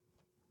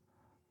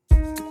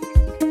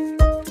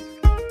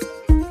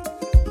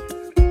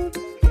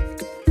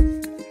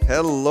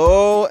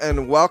Hello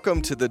and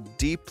welcome to the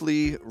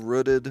Deeply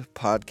Rooted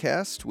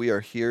podcast. We are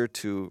here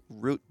to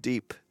root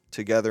deep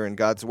together in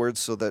God's Word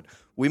so that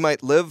we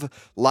might live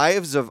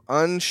lives of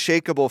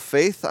unshakable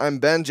faith. I'm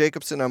Ben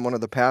Jacobson. I'm one of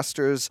the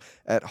pastors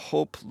at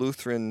Hope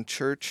Lutheran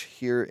Church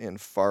here in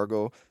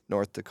Fargo,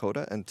 North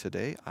Dakota. And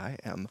today I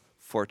am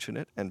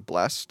fortunate and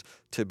blessed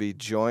to be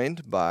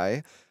joined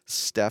by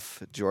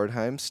Stef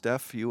Jordheim.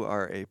 Stef, you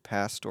are a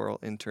pastoral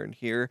intern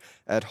here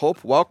at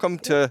Hope. Welcome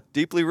to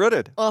Deeply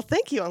Rooted. Well,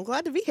 thank you. I'm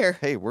glad to be here.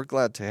 Hey, we're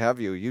glad to have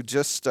you. You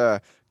just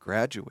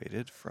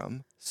graduated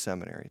from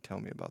seminary. Tell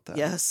me about that.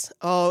 Yes.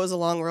 Oh, it was a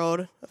long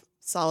road,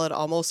 solid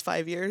almost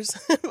 5 years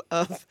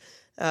of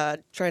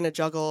trying to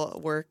juggle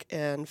work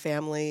and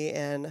family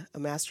and a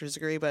master's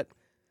degree. But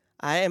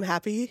I am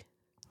happy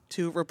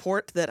to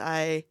report that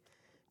I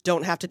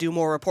don't have to do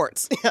more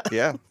reports.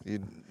 Yeah,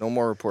 no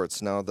more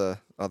reports. Now the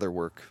other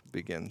work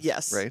begins.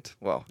 Yes. Right?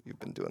 Well, you've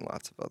been doing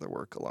lots of other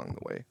work along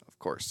the way, of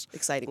course.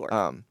 Exciting work.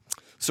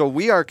 So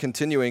we are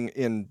continuing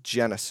in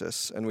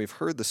Genesis, and we've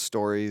heard the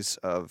stories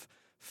of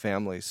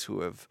families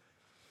who have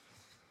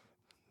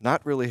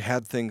not really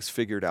had things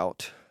figured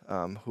out,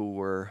 who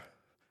were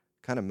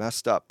kind of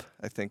messed up,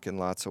 I think, in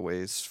lots of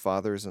ways,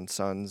 fathers and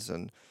sons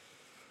and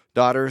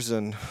daughters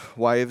and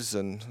wives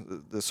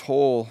and this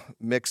whole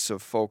mix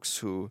of folks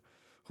who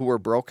were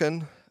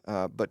broken,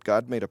 but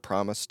God made a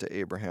promise to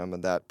Abraham,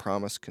 and that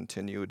promise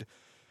continued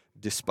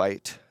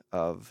despite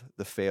of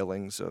the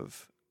failings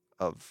of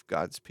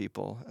God's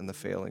people and the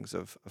failings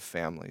of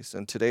families.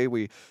 And today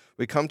we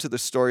come to the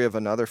story of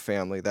another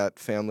family. That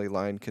family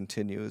line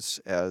continues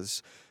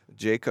as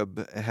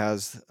Jacob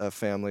has a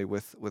family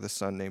with a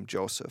son named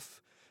Joseph.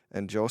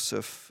 And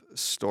Joseph's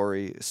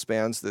story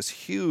spans this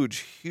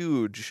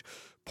huge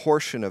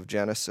portion of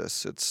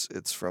Genesis.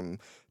 It's from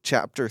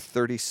chapter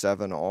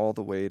 37 all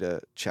the way to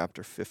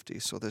chapter 50.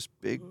 So this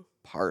big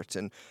part.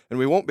 And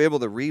we won't be able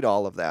to read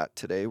all of that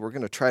today. We're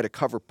going to try to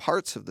cover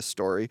parts of the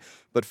story.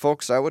 But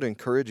folks, I would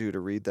encourage you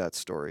to read that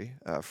story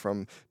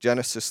from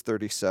Genesis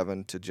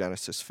 37 to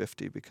Genesis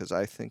 50, because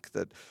I think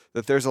that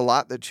there's a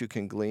lot that you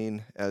can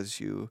glean as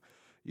you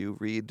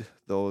read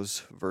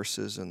those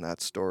verses and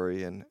that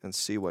story and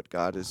see what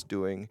God is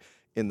doing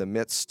in the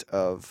midst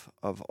of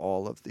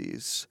all of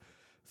these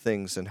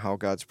things and how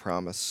God's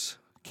promise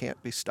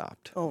can't be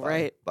stopped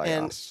by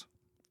us.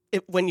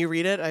 When you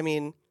read it, I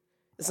mean,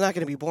 it's not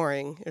going to be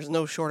boring. There's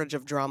no shortage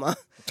of drama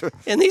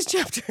in these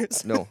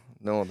chapters. No,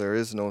 there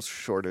is no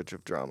shortage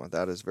of drama.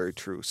 That is very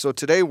true. So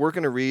today we're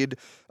going to read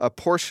a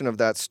portion of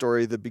that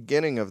story, the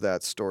beginning of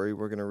that story.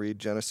 We're going to read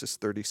Genesis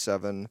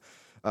 37,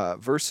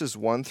 verses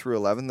 1 through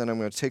 11. Then I'm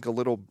going to take a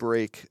little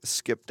break,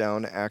 skip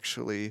down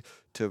actually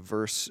to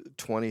verse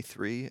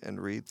 23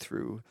 and read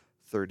through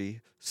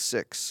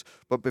 36.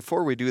 But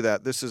before we do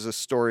that, this is a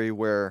story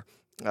where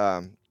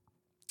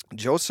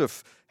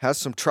Joseph has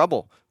some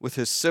trouble with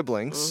his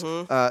siblings.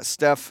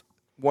 Steph,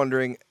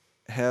 wondering,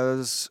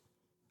 has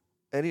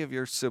any of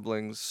your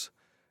siblings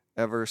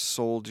ever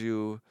sold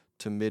you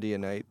to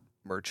Midianite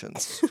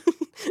merchants?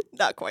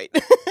 Not quite.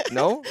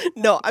 No?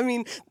 No, I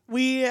mean,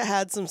 we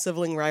had some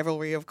sibling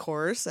rivalry, of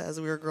course,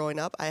 as we were growing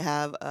up. I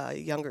have a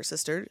younger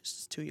sister,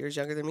 she's 2 years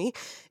younger than me,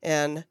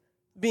 and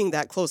being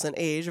that close in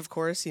age, of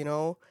course,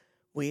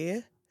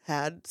 we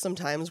had some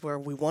times where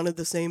we wanted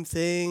the same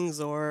things,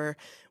 or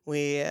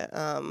we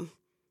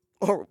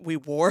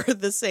wore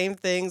the same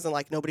things, and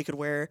like nobody could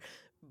wear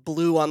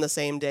blue on the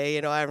same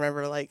day. I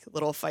remember like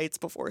little fights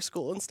before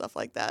school and stuff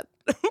like that,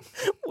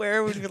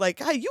 where we'd be like,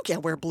 "Hey, you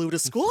can't wear blue to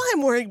school.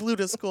 I'm wearing blue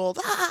to school."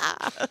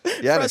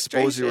 Yeah, and I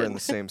suppose you were in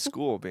the same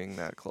school, being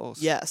that close.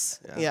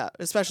 Yes, yeah,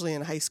 especially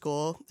in high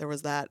school, there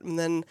was that, and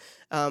then,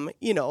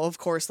 of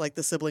course, like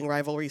the sibling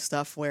rivalry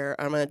stuff. Where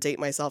I'm gonna date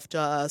myself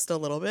just a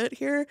little bit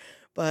here,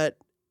 but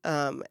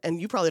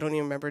and you probably don't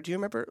even remember. Do you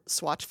remember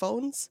Swatch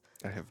phones?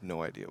 I have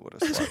no idea what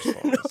a Swatch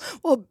phone is.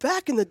 Well,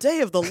 back in the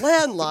day of the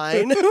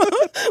landline,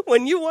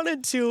 when you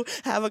wanted to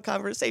have a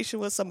conversation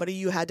with somebody,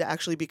 you had to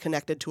actually be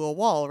connected to a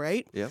wall,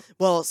 right? Yeah.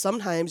 Well,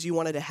 sometimes you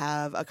wanted to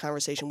have a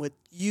conversation with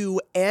you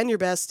and your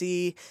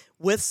bestie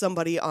with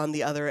somebody on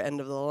the other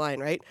end of the line,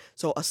 right?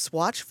 So a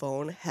Swatch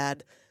phone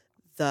had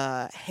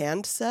the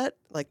handset,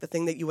 like the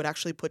thing that you would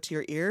actually put to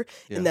your ear,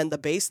 and then the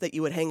base that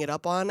you would hang it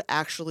up on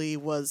actually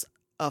was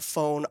a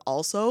phone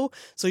also,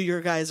 so your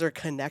guys are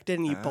connected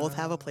and you both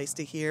have a place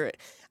to hear it.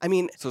 I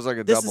mean, so it's like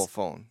a double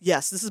phone.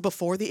 Yes, this is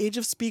before the age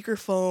of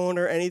speakerphone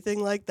or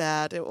anything like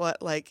that. It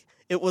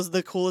was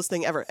the coolest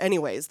thing ever.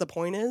 Anyways, the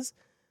point is,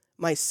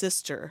 my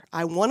sister,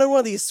 I wanted one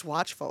of these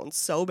Swatch phones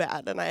so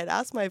bad, and I had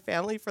asked my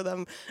family for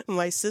them. And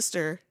my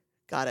sister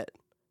got it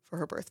for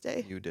her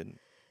birthday. You didn't?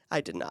 I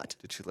did not.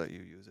 Did she let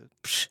you use it?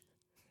 Psh,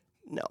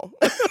 no.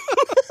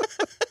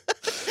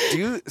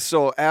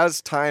 So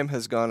as time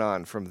has gone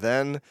on from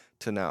then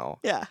to now,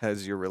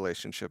 has your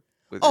relationship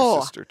with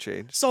your sister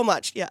changed? So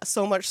much, yeah.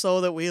 So much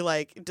so that we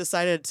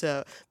decided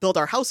to build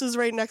our houses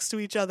right next to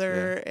each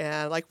other,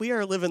 and we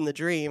are living the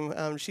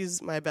dream.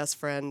 She's my best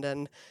friend,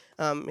 and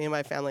me and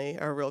my family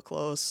are real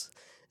close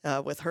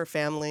with her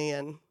family,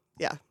 and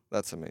yeah.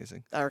 That's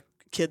amazing. Our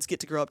kids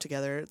get to grow up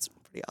together. It's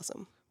pretty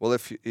awesome. Well,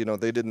 if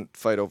they didn't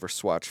fight over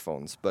Swatch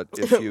phones, but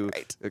if you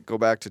Right. go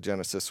back to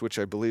Genesis, which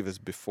I believe is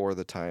before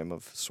the time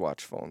of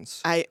Swatch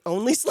phones. I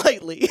only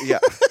slightly. Yeah.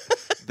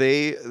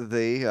 They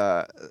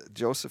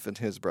Joseph and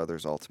his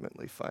brothers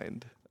ultimately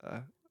find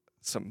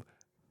some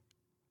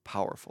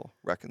powerful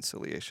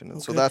reconciliation.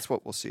 And so Good. that's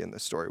what we'll see in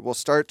this story. We'll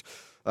start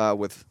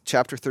with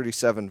chapter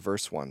 37,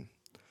 verse 1.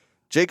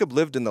 Jacob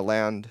lived in the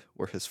land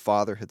where his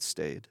father had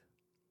stayed,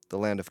 the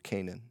land of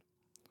Canaan.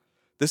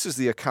 This is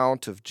the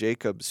account of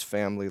Jacob's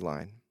family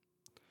line.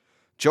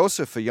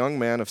 Joseph, a young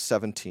man of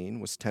 17,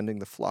 was tending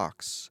the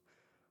flocks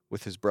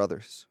with his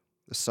brothers,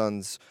 the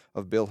sons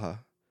of Bilhah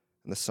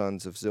and the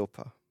sons of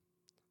Zilpah,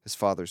 his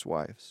father's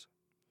wives.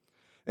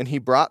 And he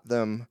brought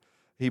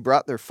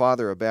their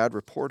father a bad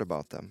report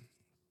about them.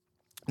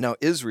 Now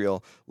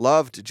Israel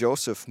loved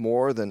Joseph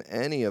more than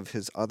any of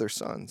his other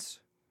sons,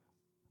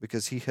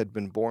 because he had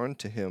been born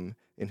to him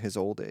in his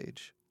old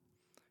age,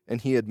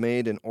 and he had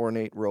made an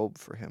ornate robe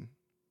for him.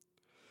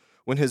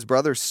 When his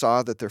brothers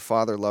saw that their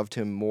father loved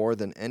him more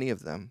than any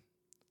of them,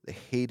 they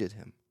hated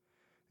him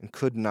and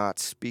could not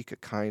speak a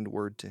kind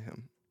word to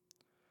him.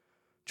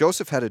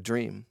 Joseph had a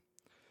dream,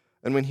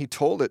 and when he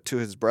told it to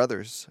his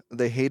brothers,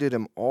 they hated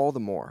him all the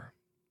more.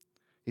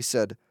 He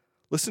said,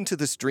 "Listen to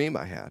this dream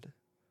I had.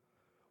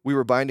 We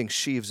were binding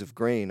sheaves of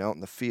grain out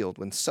in the field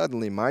when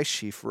suddenly my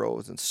sheaf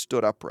rose and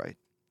stood upright,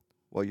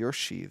 while your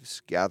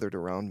sheaves gathered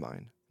around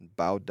mine and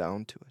bowed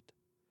down to it."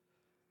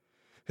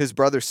 His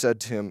brothers said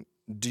to him,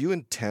 "Do you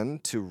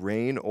intend to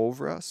reign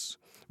over us?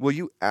 Will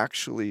you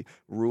actually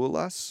rule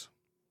us?"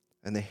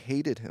 And they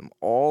hated him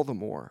all the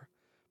more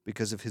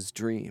because of his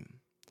dream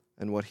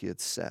and what he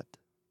had said.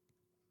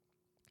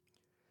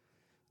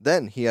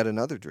 Then he had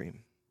another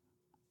dream,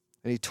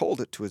 and he told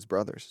it to his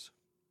brothers.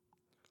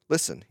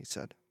 "Listen," he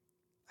said,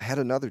 "I had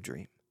another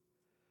dream.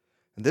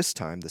 And this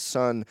time the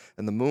sun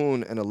and the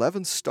moon and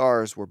 11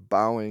 stars were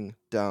bowing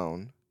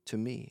down to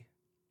me."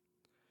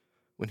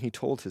 When he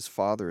told his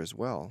father as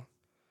well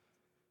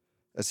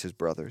as his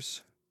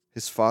brothers,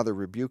 his father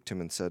rebuked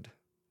him and said,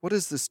 "What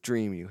is this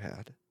dream you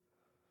had?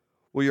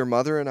 Will your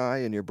mother and I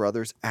and your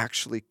brothers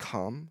actually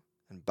come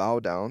and bow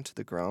down to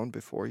the ground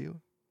before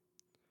you?"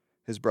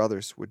 His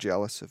brothers were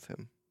jealous of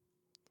him,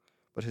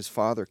 but his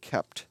father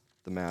kept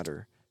the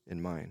matter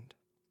in mind.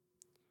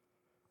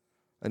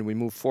 And we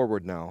move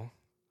forward now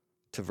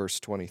to verse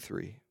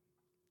 23.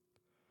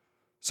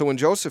 So when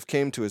Joseph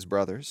came to his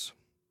brothers,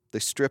 they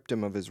stripped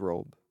him of his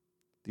robe,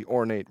 the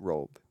ornate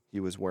robe he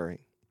was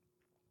wearing.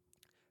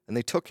 And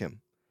they took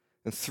him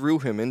and threw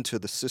him into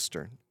the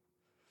cistern.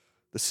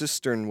 The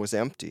cistern was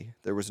empty,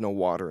 there was no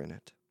water in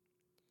it.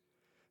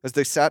 As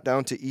they sat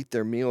down to eat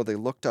their meal, they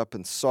looked up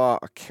and saw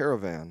a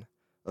caravan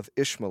of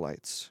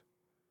Ishmaelites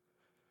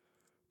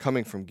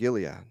coming from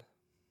Gilead.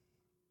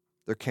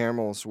 Their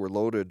camels were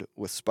loaded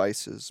with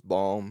spices,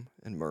 balm,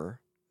 and myrrh,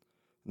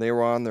 and they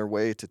were on their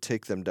way to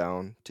take them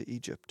down to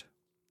Egypt.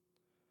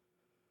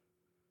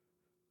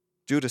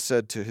 Judah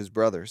said to his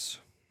brothers,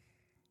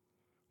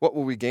 "What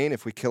will we gain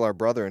if we kill our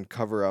brother and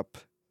cover up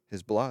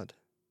his blood?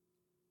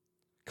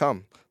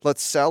 Come,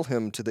 let's sell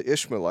him to the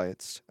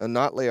Ishmaelites and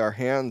not lay our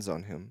hands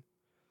on him.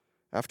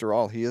 After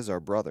all, he is our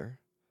brother,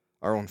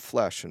 our own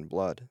flesh and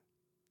blood."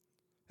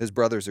 His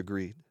brothers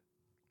agreed.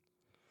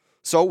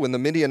 So when the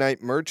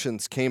Midianite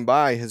merchants came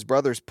by, his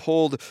brothers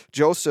pulled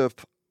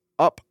Joseph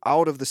up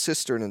out of the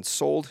cistern and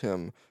sold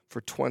him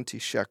for 20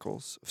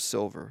 shekels of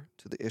silver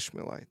to the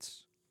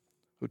Ishmaelites,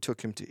 who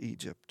took him to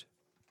Egypt.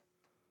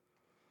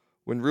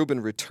 When Reuben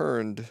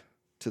returned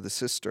to the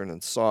cistern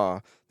and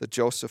saw that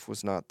Joseph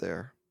was not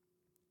there,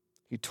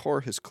 he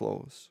tore his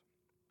clothes.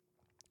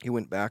 He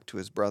went back to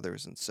his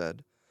brothers and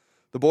said,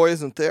 "The boy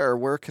isn't there.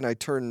 Where can I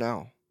turn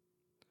now?"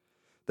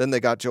 Then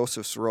they got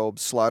Joseph's robe,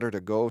 slaughtered a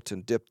goat,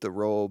 and dipped the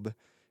robe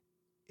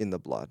in the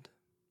blood.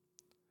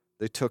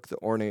 They took the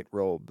ornate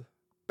robe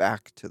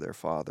back to their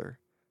father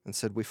and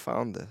said, "We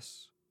found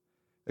this.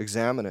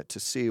 Examine it to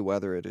see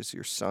whether it is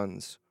your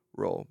son's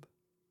robe."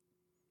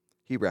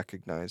 He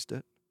recognized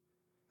it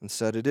and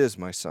said, "It is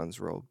my son's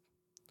robe.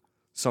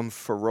 Some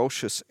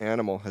ferocious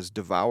animal has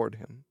devoured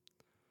him.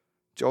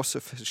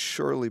 Joseph has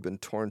surely been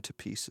torn to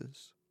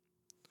pieces."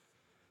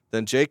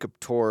 Then Jacob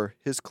tore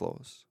his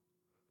clothes,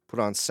 put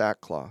on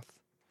sackcloth,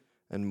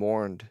 and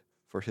mourned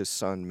for his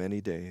son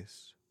many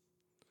days.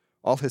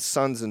 All his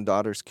sons and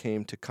daughters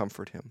came to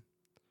comfort him,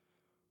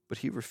 but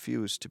he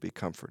refused to be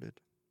comforted.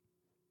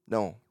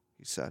 "No,"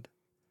 he said,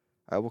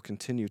 "I will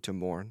continue to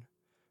mourn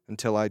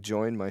until I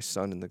join my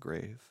son in the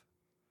grave."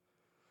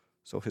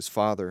 So his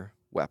father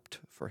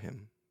wept for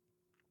him.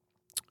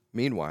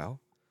 Meanwhile,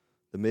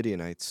 the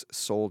Midianites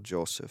sold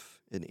Joseph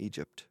in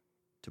Egypt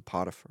to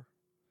Potiphar,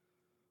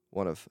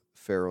 one of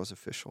Pharaoh's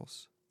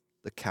officials,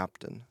 the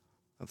captain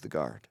of the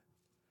guard.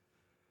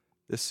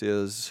 This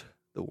is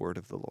the word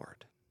of the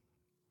Lord.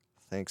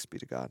 Thanks be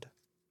to God.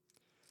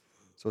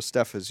 So,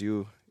 Stef, as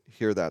you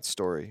hear that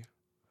story,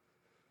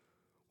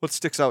 what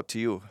sticks out to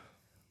you?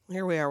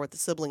 Here we are with the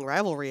sibling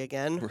rivalry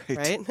again,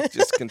 right? It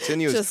just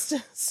continues Just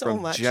so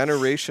from much.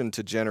 generation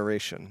to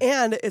generation.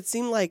 And it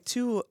seemed like,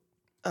 too,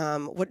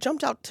 what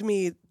jumped out to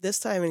me this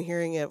time in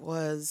hearing it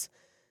was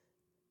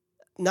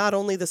not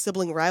only the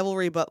sibling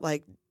rivalry, but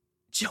like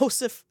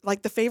Joseph,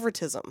 like the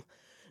favoritism.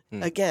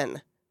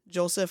 Again,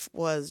 Joseph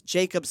was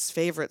Jacob's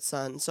favorite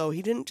son, so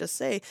he didn't just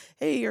say,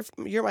 "Hey,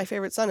 you're my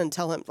favorite son," and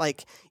tell him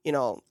like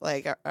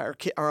like our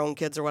own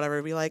kids or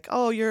whatever, be like,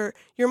 "Oh, you're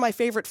my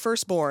favorite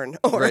firstborn,"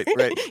 or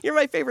Right. "You're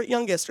my favorite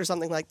youngest," or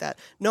something like that.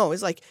 No,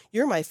 it's like,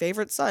 "You're my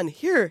favorite son.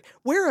 Here,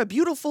 wear a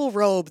beautiful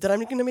robe that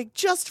I'm going to make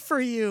just for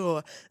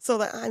you." So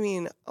that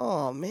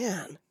oh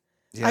man,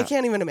 Yeah. I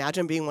can't even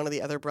imagine being one of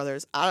the other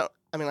brothers. I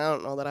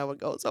don't know that I would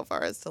go so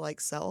far as to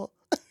like sell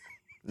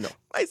No.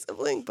 my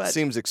sibling, but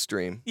Seems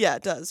extreme. yeah,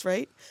 it does,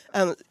 right?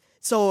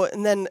 So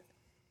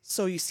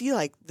you see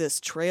like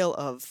this trail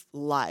of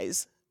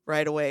lies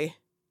right away.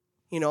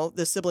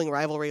 The sibling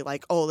rivalry,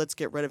 like, oh, let's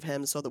get rid of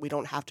him so that we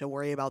don't have to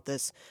worry about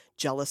this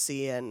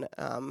jealousy, and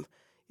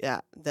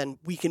then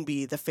we can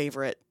be the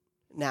favorite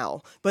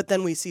now. But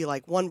then we see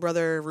like one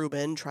brother,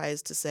 Reuben,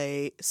 tries to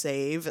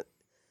save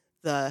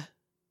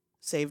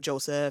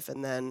Joseph,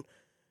 and then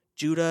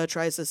Judah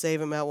tries to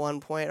save him at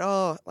one point.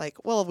 Oh, like,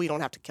 well, we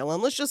don't have to kill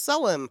him. Let's just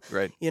sell him.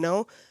 Right.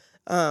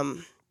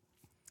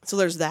 So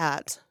there's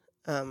that.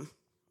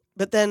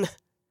 But then,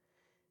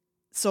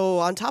 so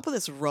on top of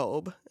this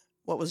robe,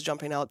 what was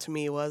jumping out to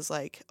me was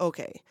like,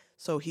 okay,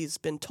 so he's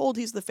been told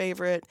he's the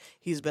favorite.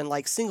 He's been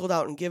like singled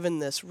out and given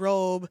this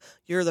robe.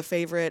 You're the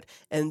favorite.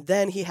 And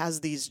then he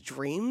has these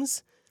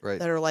dreams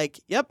that are like,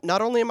 yep,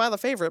 not only am I the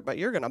favorite, but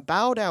you're going to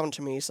bow down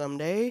to me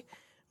someday.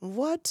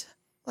 What?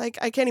 Like,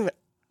 I can't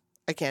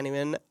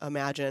even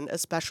imagine,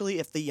 especially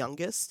if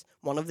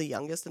one of the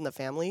youngest in the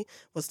family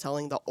was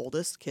telling the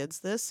oldest kids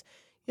this.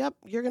 Yep,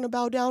 you're going to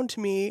bow down to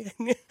me.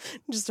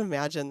 Just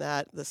imagine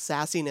that, the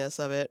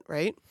sassiness of it,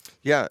 right?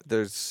 Yeah,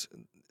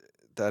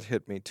 that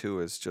hit me too,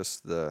 is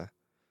just I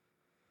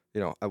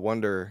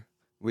wonder,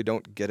 we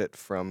don't get it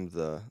from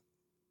the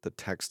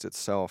text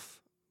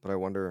itself, but I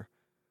wonder,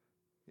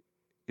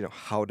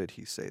 how did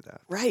he say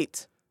that?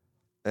 Right.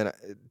 And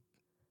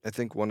I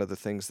think one of the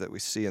things that we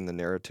see in the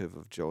narrative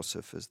of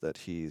Joseph is that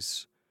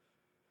he's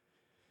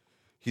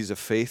a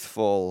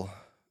faithful,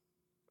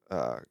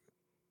 a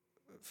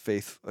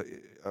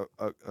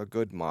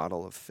good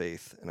model of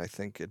faith, and I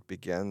think it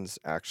begins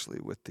actually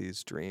with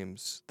these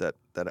dreams that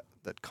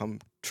come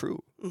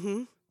true.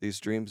 Mm-hmm. These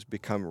dreams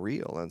become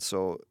real, and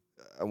so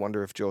I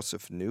wonder if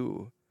Joseph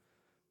knew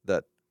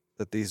that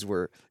these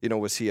were,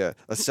 was he a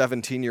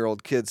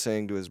 17-year-old kid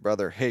saying to his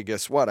brother, "Hey,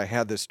 guess what? I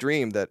had this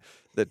dream that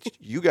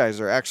you guys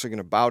are actually going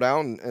to bow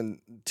down and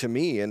to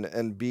me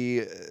and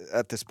be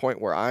at this point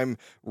where I'm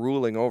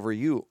ruling over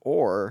you,"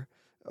 or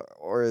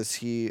is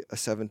he a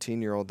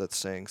 17-year-old that's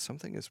saying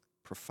something is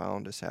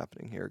profound is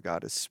happening here?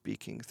 God is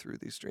speaking through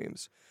these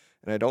dreams,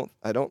 and I don't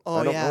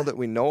know that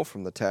we know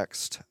from the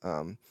text.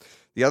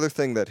 The other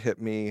thing that hit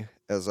me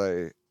as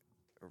I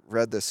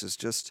read this is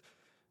just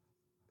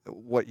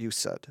what you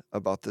said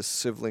about this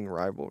sibling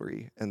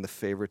rivalry and the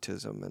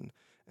favoritism,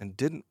 and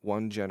didn't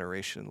one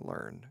generation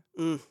learn?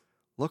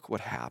 Look what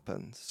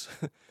happens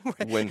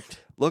when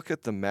look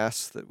at the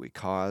mess that we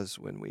cause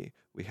when we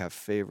have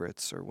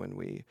favorites, or when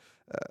we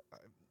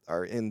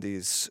are in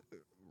these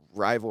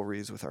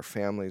rivalries with our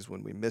families,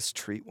 when we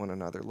mistreat one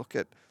another. Look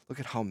at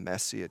how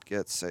messy it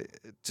gets.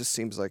 It just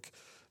seems like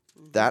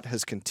that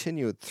has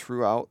continued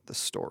throughout the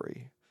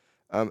story.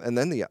 And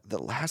then the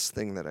last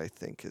thing that I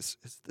think is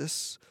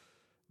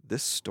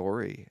this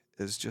story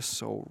is just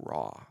so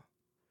raw.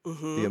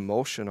 Mm-hmm. The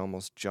emotion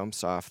almost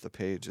jumps off the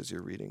page as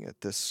you're reading it.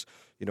 This,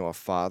 a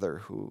father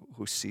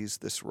who sees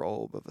this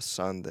robe of a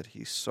son that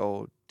he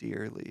so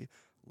dearly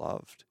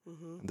loved,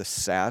 and the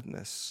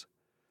sadness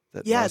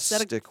that must it's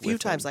said stick a few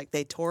with times, him. like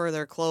they tore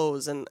their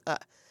clothes, and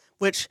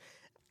which,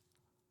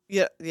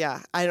 yeah,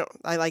 I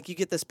like, you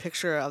get this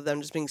picture of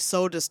them just being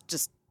so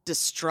just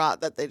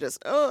distraught that they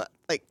just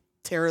like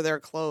tear their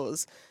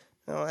clothes.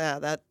 Oh yeah,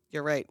 that,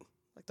 you're right.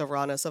 Like the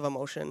rawness of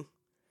emotion.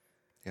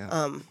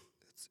 Yeah,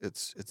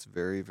 it's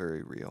very,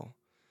 very real.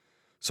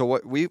 So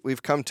what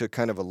we've come to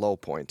kind of a low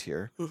point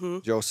here. Mm-hmm.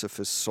 Joseph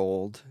is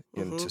sold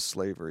into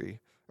slavery,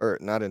 or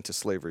not into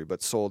slavery,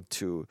 but sold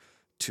to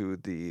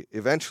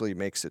eventually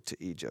makes it to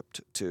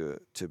Egypt to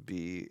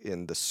be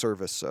in the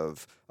service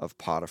of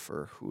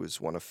Potiphar, who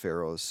is one of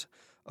Pharaoh's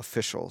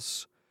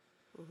officials.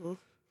 Mm-hmm.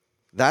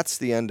 That's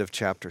the end of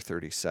chapter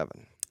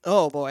 37.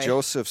 Oh boy.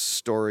 Joseph's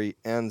story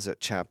ends at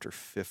chapter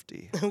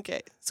 50.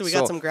 Okay, so we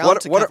got some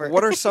ground to cover.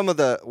 What are some of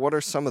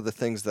the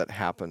things that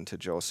happened to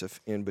Joseph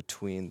in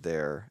between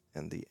there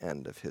and the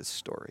end of his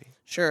story?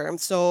 Sure.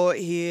 So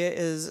he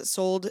is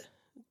sold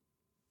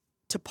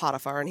to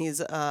Potiphar, and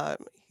he's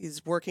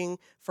working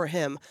for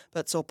him.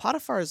 But so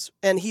Potiphar's,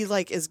 and he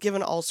like is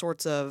given all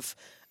sorts of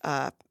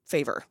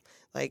favor.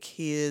 Like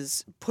he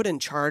is put in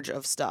charge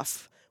of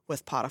stuff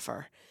with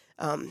Potiphar.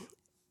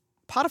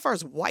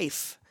 Potiphar's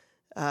wife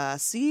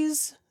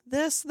sees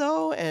this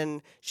though,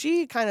 and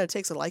she kind of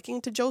takes a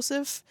liking to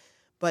Joseph,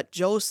 but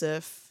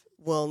Joseph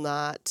will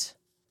not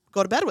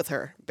go to bed with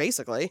her,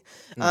 basically.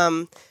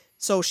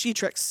 So she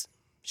tricks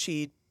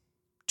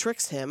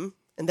him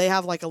and they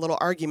have like a little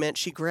argument.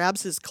 She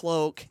grabs his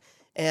cloak,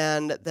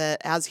 and that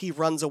as he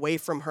runs away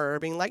from her,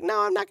 being like,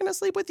 "No, I'm not going to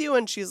sleep with you,"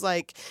 and she's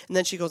like, and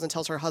then she goes and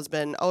tells her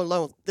husband, "Oh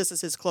no, this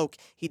is his cloak.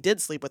 He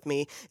did sleep with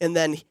me," and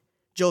then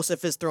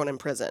Joseph is thrown in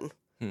prison.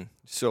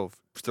 So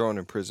thrown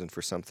in prison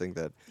for something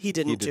that He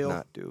did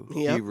not do.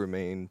 Yep. He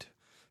remained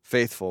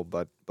faithful,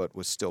 but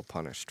was still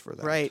punished for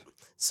that. Right.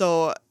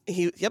 So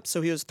he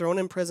was thrown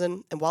in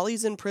prison, and while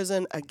he's in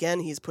prison,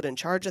 again, he's put in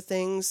charge of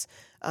things.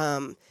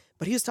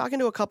 But he was talking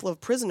to a couple of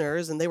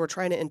prisoners, and they were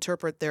trying to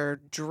interpret their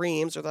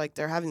dreams, or like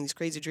they're having these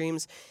crazy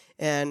dreams,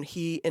 and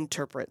he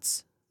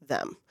interprets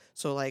them.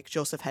 So like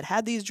Joseph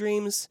had these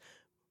dreams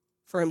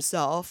for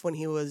himself when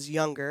he was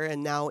younger,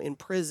 and now in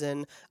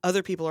prison,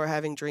 other people are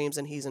having dreams,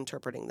 and he's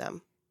interpreting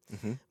them.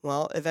 Mm-hmm.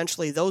 Well,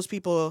 eventually those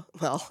people,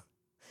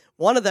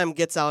 one of them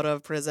gets out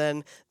of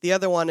prison. The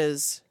other one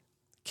is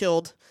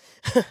killed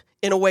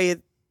in a way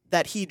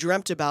that he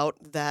dreamt about,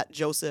 that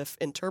Joseph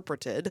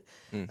interpreted,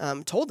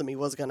 told him he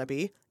was going to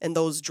be, and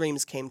those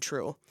dreams came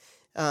true.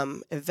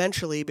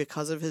 Eventually,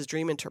 because of his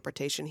dream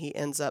interpretation, he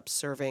ends up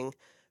serving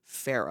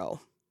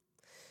Pharaoh.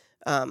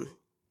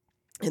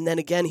 And then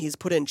again, he's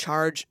put in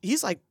charge.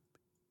 He's like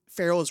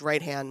Pharaoh's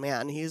right-hand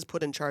man. He's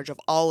put in charge of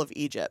all of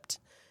Egypt.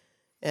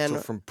 And so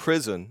from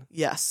prison,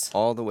 yes,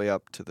 all the way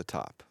up to the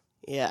top.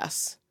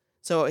 Yes.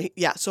 So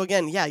So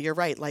again, you're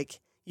right. Like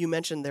you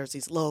mentioned, there's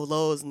these low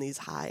lows and these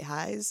high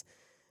highs.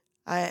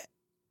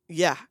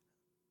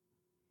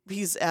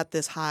 He's at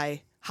this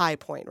high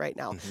point right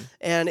now,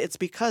 and it's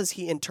because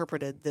he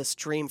interpreted this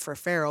dream for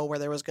Pharaoh, where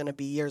there was going to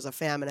be years of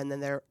famine, and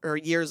then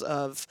years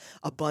of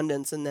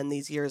abundance, and then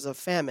these years of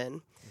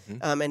famine.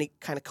 And he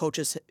kind of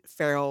coaches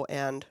Pharaoh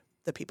and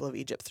the people of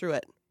Egypt through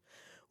it.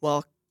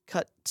 Well,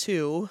 cut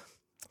to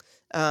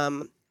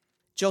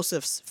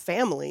Joseph's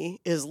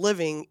family is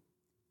living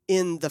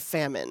in the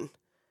famine.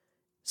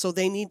 So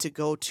they need to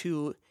go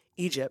to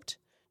Egypt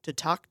to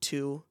talk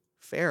to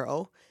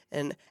Pharaoh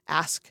and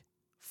ask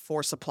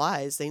for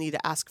supplies. They need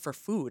to ask for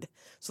food.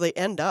 So they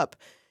end up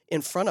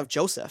in front of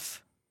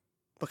Joseph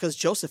because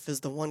Joseph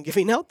is the one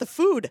giving out the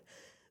food.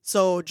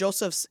 So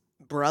Joseph's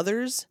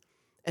brothers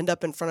end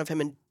up in front of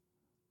him, and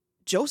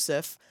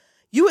Joseph,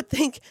 you would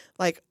think,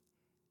 like,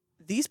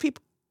 these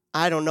people,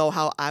 I don't know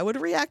how I would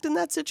react in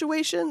that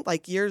situation.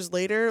 Like years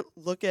later,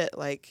 look at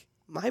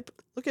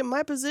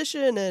my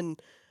position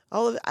and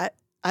all of it.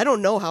 I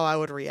don't know how I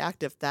would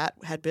react if that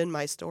had been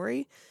my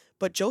story.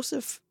 But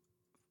Joseph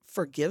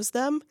forgives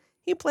them.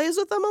 He plays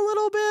with them a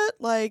little bit.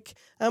 Like,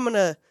 I'm going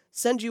to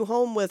send you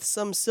home with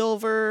some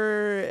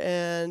silver,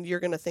 and you're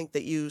going to think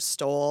that you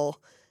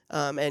stole,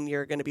 and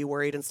you're going to be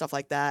worried and stuff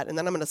like that. And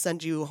then I'm going to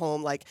send you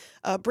home, like,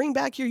 bring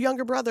back your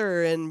younger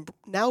brother, and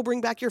now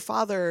bring back your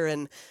father,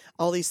 and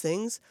all these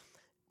things.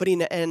 But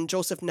and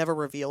Joseph never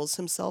reveals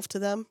himself to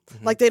them.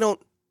 Like, they don't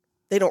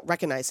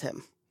recognize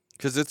him.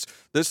 Because it's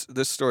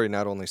this story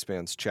not only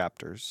spans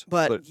chapters,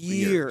 but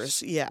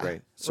years. Yeah.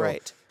 Right. So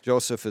right.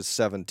 Joseph is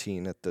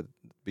 17 at the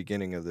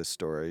beginning of this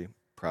story,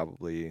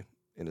 probably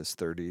in his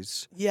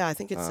 30s. Yeah, I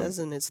think it says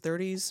in his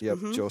 30s.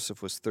 Yep.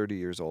 Joseph was 30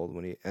 years old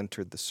when he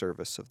entered the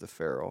service of the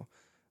Pharaoh,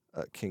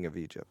 king of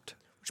Egypt.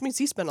 Which means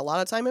he spent a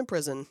lot of time in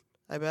prison,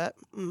 I bet.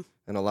 And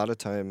a lot of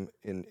time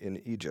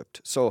in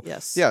Egypt. So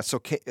yes. Yeah, so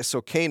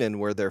Canaan,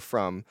 where they're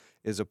from,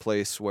 is a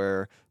place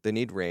where they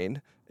need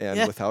rain,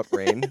 and without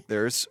rain,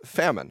 there's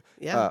famine.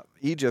 Yeah.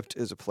 Egypt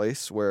is a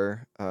place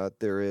where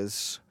there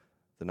is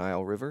the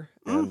Nile River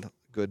and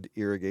good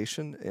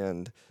irrigation,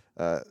 and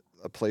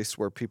a place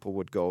where people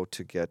would go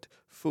to get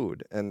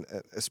food. And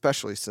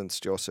especially since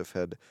Joseph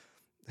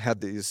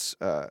had these,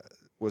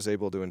 was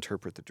able to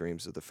interpret the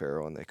dreams of the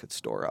Pharaoh, and they could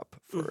store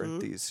up for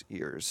these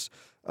years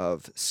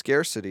of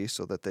scarcity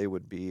so that they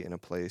would be in a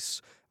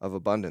place of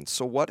abundance.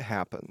 So what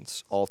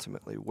happens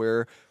ultimately?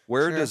 Where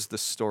does the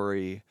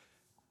story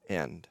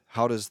end?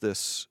 How does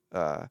this,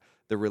 the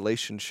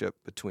relationship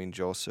between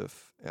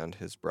Joseph and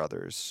his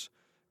brothers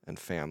and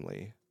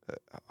family,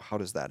 how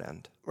does that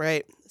end?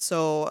 Right.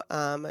 So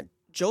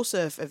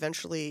Joseph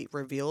eventually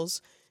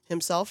reveals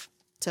himself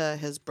to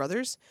his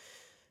brothers,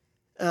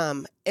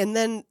 and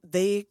then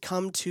they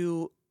come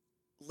to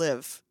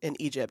live in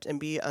Egypt and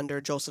be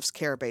under Joseph's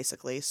care,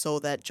 basically, so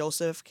that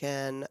Joseph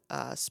can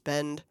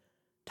spend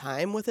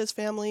time with his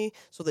family,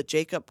 so that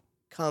Jacob,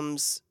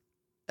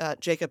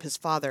 his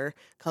father,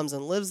 comes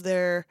and lives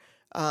there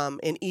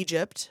in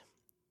Egypt.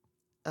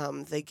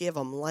 They give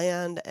him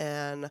land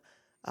and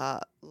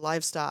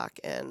livestock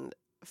and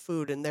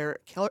food, and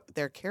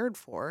they're cared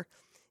for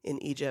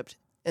in Egypt.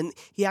 And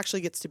he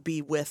actually gets to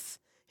be with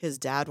his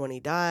dad when he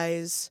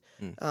dies,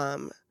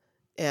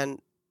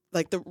 and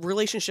like the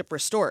relationship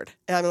restored.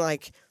 And I'm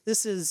like,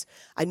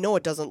 I know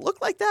it doesn't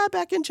look like that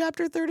back in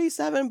chapter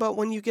 37, but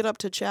when you get up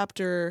to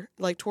chapter,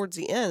 like towards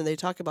the end, they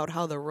talk about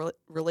how the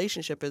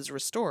relationship is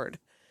restored,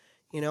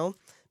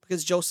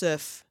 because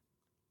Joseph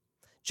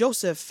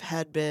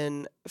had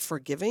been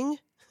forgiving.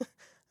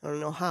 I don't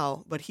know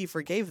how, but he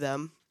forgave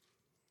them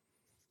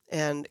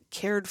and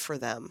cared for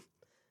them.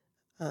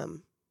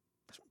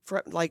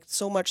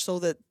 So much so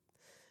that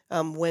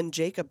when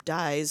Jacob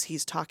dies,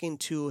 he's talking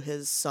to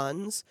his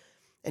sons,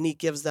 and he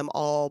gives them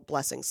all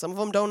blessings. Some of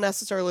them don't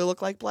necessarily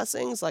look like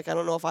blessings. Like, I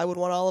don't know if I would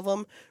want all of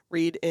them.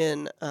 Read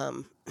in,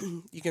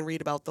 you can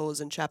read about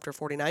those in chapter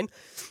 49.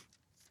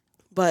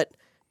 But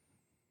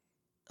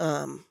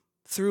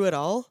through it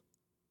all,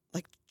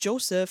 like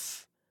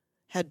Joseph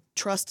had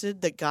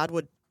trusted that God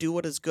would do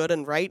what is good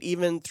and right,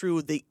 even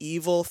through the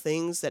evil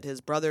things that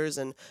his brothers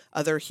and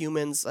other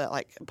humans,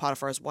 like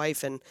Potiphar's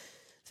wife and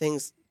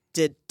things,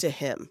 did to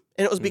him.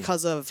 And it was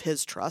because of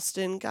his trust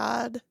in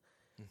God,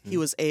 he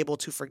was able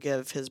to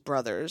forgive his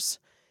brothers,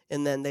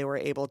 and then they were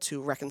able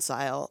to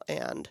reconcile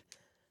and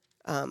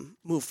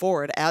move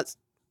forward.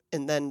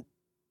 And then,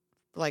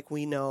 like,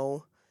 we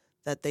know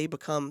that they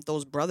become,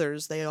 those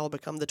brothers, they all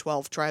become the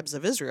 12 tribes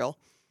of Israel.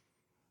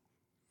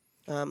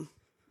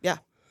 Yeah.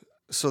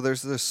 So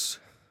there's this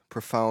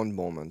profound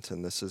moment,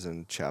 and this is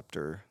in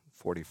chapter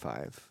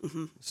 45.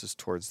 This is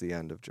towards the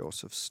end of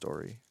Joseph's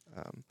story.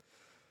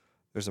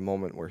 There's a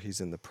moment where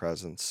he's in the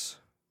presence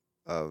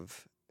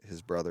of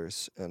his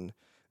brothers, and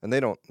they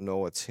don't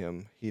know it's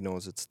him. He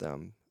knows it's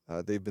them.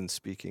 They've been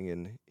speaking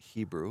in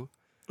Hebrew,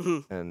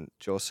 and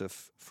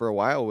Joseph, for a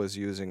while, was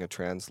using a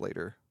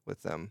translator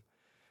with them,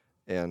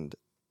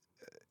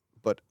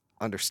 but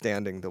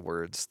understanding the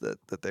words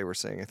that they were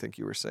saying. I think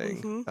you were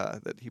saying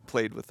that he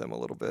played with them a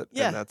little bit,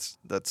 and that's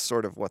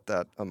sort of what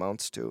that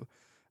amounts to.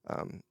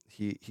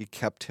 He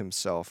kept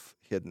himself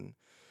hidden.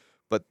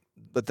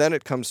 But then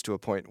it comes to a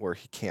point where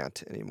he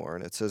can't anymore.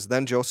 And it says,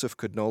 then Joseph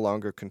could no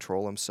longer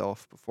control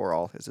himself before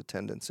all his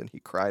attendants, and he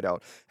cried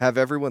out, have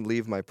everyone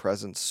leave my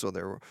presence.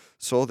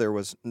 So there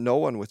was no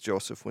one with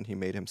Joseph when he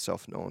made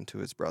himself known to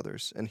his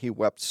brothers. And he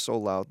wept so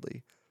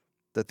loudly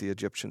that the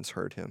Egyptians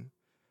heard him,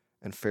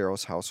 and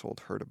Pharaoh's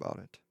household heard about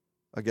it.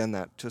 Again,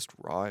 that just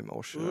raw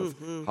emotion of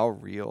how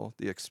real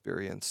the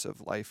experience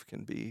of life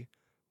can be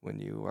when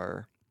you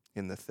are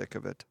in the thick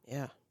of it.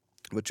 Yeah.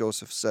 But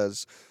Joseph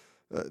says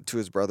to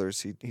his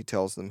brothers, he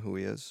tells them who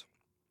he is.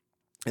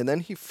 And then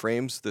he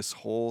frames this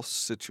whole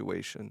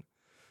situation,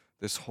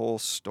 this whole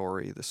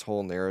story, this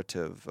whole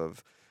narrative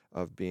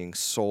of being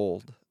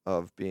sold,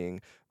 of being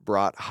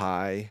brought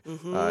high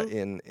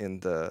in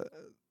the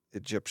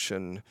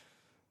Egyptian,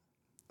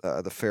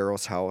 the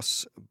Pharaoh's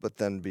house, but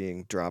then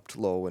being dropped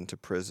low into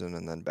prison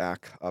and then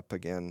back up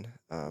again.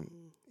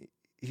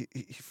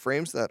 He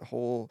frames that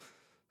whole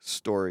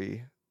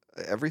story,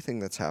 everything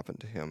that's happened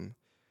to him,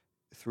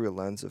 through a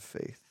lens of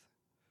faith.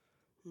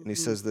 And he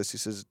says this, he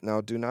says, now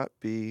do not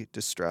be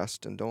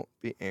distressed and don't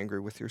be angry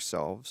with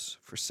yourselves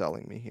for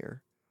selling me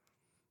here,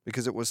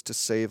 because it was to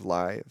save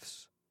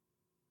lives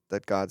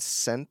that God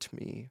sent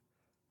me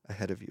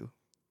ahead of you.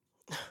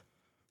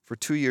 For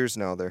 2 years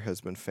now there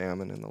has been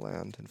famine in the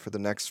land, and for the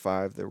next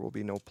 5 there will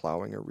be no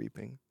plowing or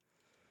reaping.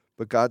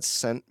 But God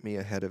sent me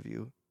ahead of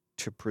you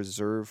to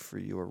preserve for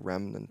you a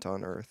remnant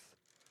on earth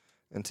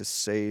and to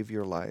save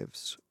your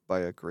lives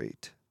by a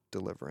great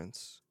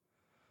deliverance.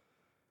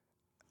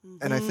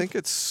 And I think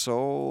it's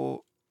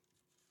so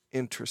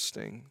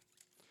interesting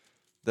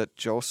that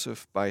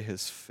Joseph, by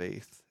his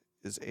faith,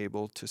 is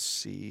able to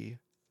see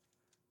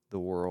the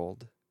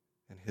world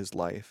and his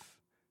life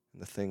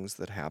and the things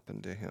that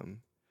happen to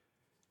him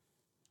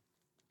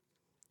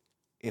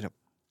in a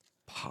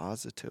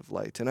positive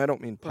light. And I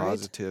don't mean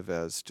positive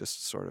as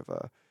just sort of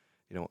a,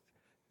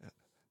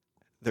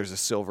 there's a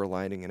silver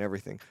lining in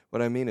everything.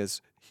 What I mean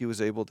is he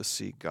was able to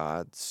see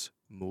God's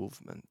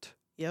movement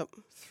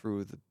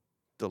through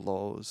the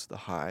lows, the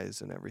highs,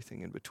 and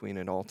everything in between,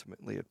 and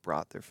ultimately it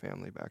brought their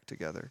family back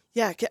together.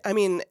 Yeah, I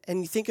mean,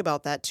 and you think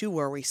about that too,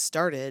 where we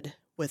started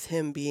with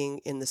him being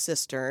in the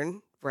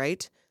cistern,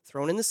 right?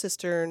 Thrown in the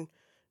cistern,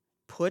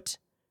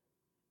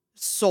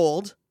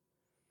 sold,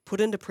 put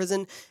into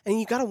prison,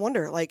 and you got to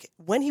wonder, like,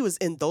 when he was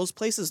in those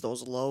places,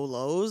 those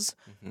lows,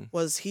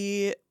 was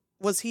he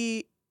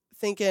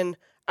thinking,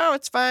 oh,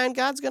 it's fine,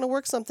 God's going to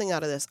work something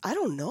out of this? I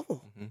don't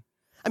know.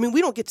 I mean,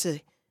 we don't get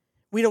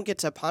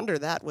to ponder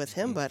that with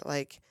him, but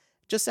like,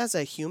 just as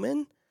a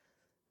human,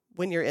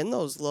 when you're in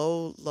those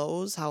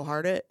lows, how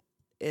hard it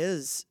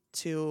is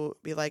to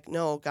be like,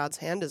 no, God's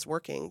hand is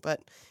working.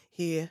 But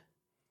he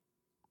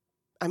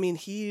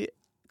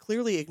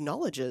clearly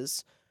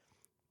acknowledges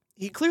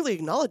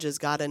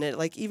God in it.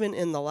 Like, even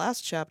in the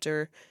last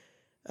chapter,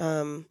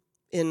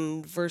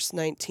 in verse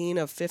 19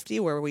 of 50,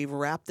 where we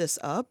wrap this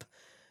up,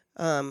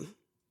 or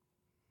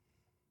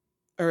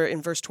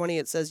in verse 20,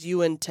 it says,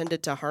 you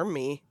intended to harm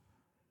me,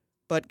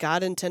 but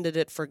God intended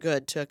it for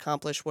good to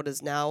accomplish what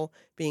is now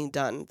being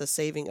done, the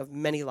saving of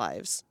many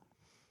lives.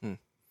 And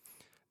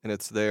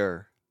it's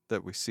there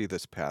that we see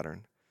this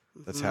pattern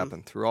that's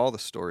happened through all the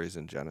stories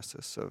in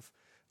Genesis of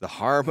the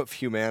harm of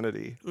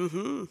humanity,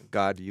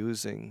 God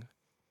using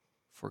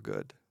for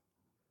good.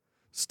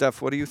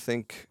 Steph, what do you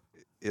think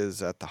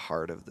is at the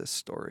heart of this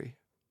story?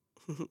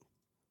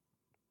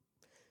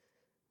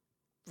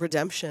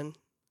 Redemption.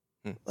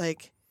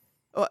 Like,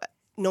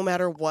 no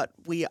matter what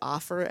we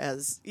offer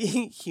as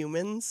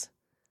humans,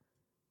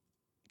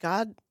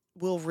 God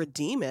will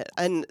redeem it.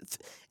 And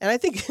I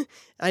think,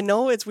 I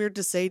know it's weird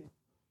to say,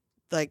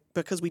 like,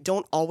 because we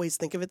don't always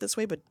think of it this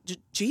way, but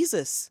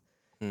Jesus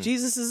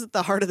Jesus is at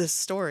the heart of this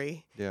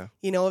story. Yeah.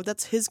 You know,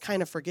 that's his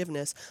kind of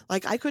forgiveness.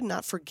 Like, I could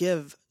not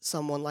forgive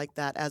someone like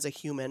that as a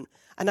human.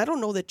 And I don't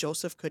know that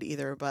Joseph could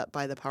either, but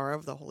by the power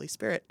of the Holy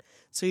Spirit.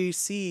 So you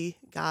see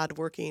God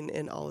working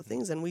in all the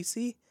things, and we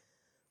see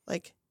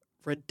like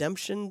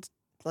redemption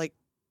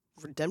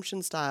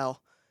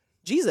style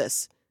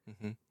Jesus.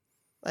 Mm-hmm.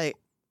 Like,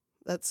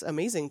 that's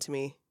amazing to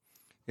me.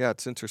 Yeah,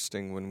 it's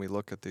interesting when we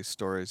look at these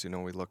stories. You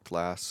know, we looked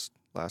last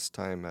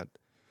time at,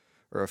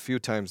 or a few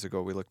times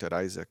ago, we looked at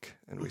Isaac,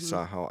 and we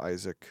saw how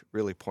Isaac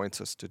really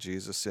points us to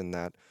Jesus in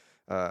that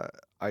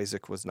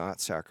Isaac was not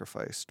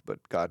sacrificed,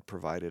 but God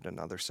provided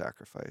another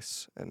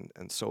sacrifice.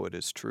 And so it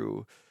is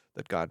true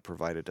that God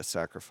provided a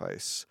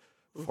sacrifice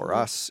for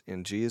us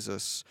in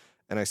Jesus.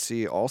 And I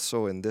see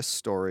also in this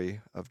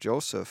story of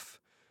Joseph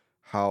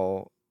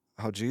how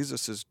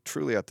Jesus is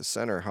truly at the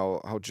center,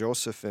 how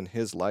Joseph in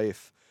his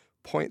life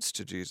points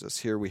to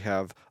Jesus. Here we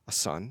have a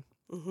son,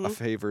 a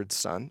favored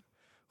son,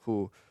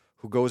 who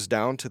goes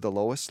down to the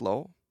lowest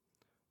low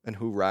and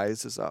who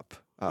rises up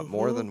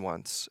more than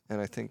once.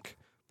 And I think,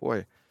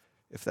 boy,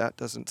 if that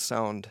doesn't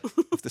sound,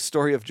 if the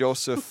story of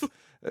Joseph,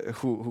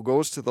 who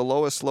goes to the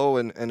lowest low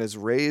and is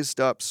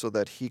raised up so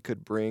that he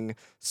could bring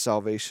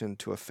salvation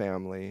to a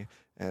family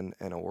and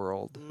a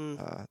world,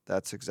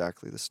 that's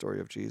exactly the story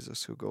of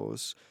Jesus, who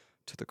goes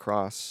to the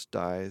cross,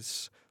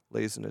 dies,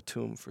 lays in a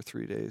tomb for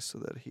 3 days so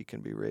that he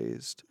can be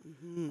raised,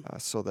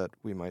 so that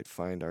we might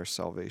find our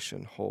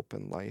salvation, hope,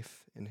 and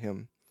life in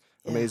him.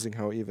 Yeah. Amazing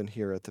how even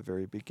here at the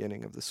very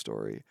beginning of the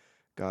story,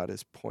 God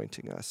is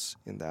pointing us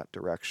in that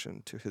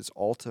direction to his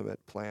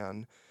ultimate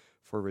plan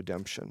for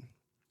redemption.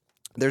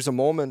 There's a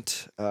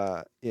moment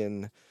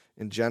in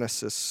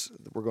Genesis,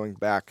 we're going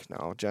back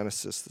now,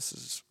 Genesis, this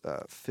is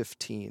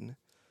 15,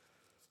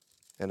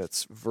 and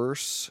it's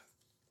verse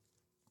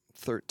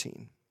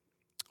 13,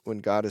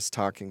 when God is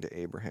talking to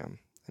Abraham.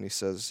 And he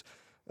says,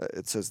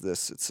 it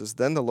says,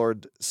 "Then the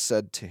Lord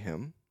said to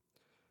him,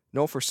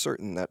 'Know for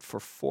certain that for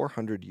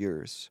 400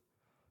 years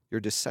your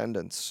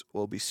descendants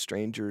will be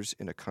strangers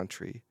in a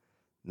country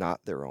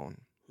not their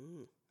own,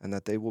 and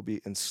that they will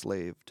be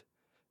enslaved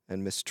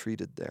and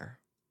mistreated there.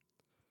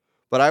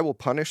 But I will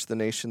punish the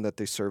nation that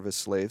they serve as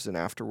slaves, and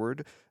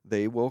afterward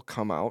they will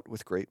come out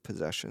with great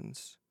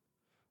possessions.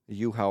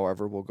 You,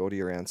 however, will go to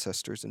your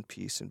ancestors in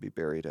peace and be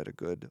buried at a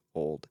good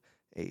old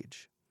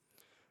age.'"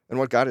 And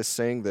what God is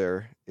saying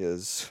there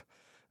is,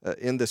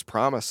 in this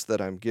promise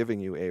that I'm giving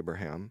you,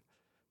 Abraham,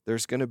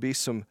 there's going to be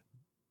some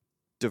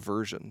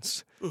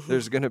diversions.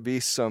 There's going to be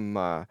some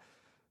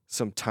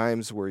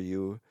times where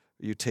you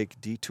take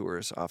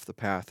detours off the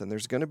path, and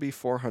there's going to be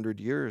 400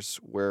 years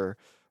where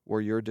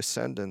your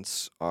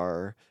descendants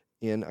are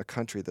in a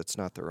country that's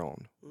not their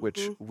own,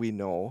 which we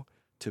know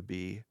to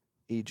be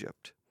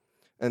Egypt.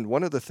 And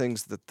one of the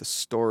things that the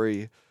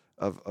story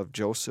of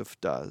Joseph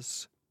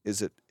does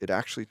is it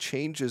actually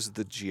changes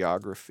the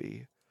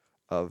geography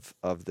of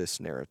this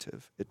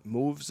narrative. It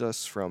moves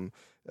us from,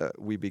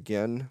 we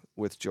begin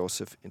with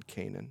Joseph in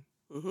Canaan,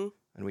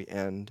 and we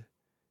end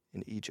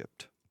in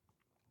Egypt.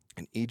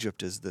 And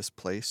Egypt is this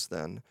place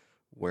then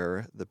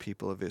where the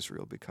people of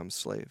Israel become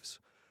slaves,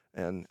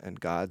 and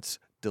God's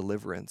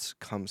deliverance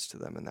comes to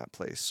them in that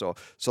place.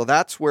 So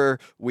that's where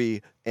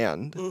we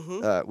end.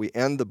 We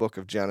end the book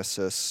of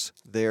Genesis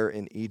there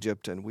in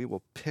Egypt, and we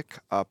will pick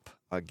up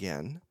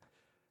again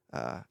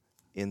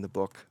in the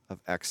book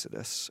of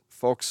Exodus.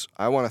 Folks,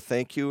 I want to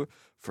thank you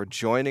for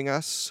joining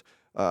us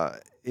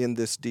in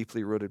this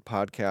Deeply Rooted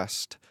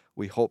podcast.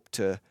 We hope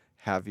to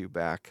have you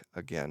back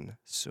again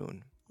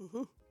soon.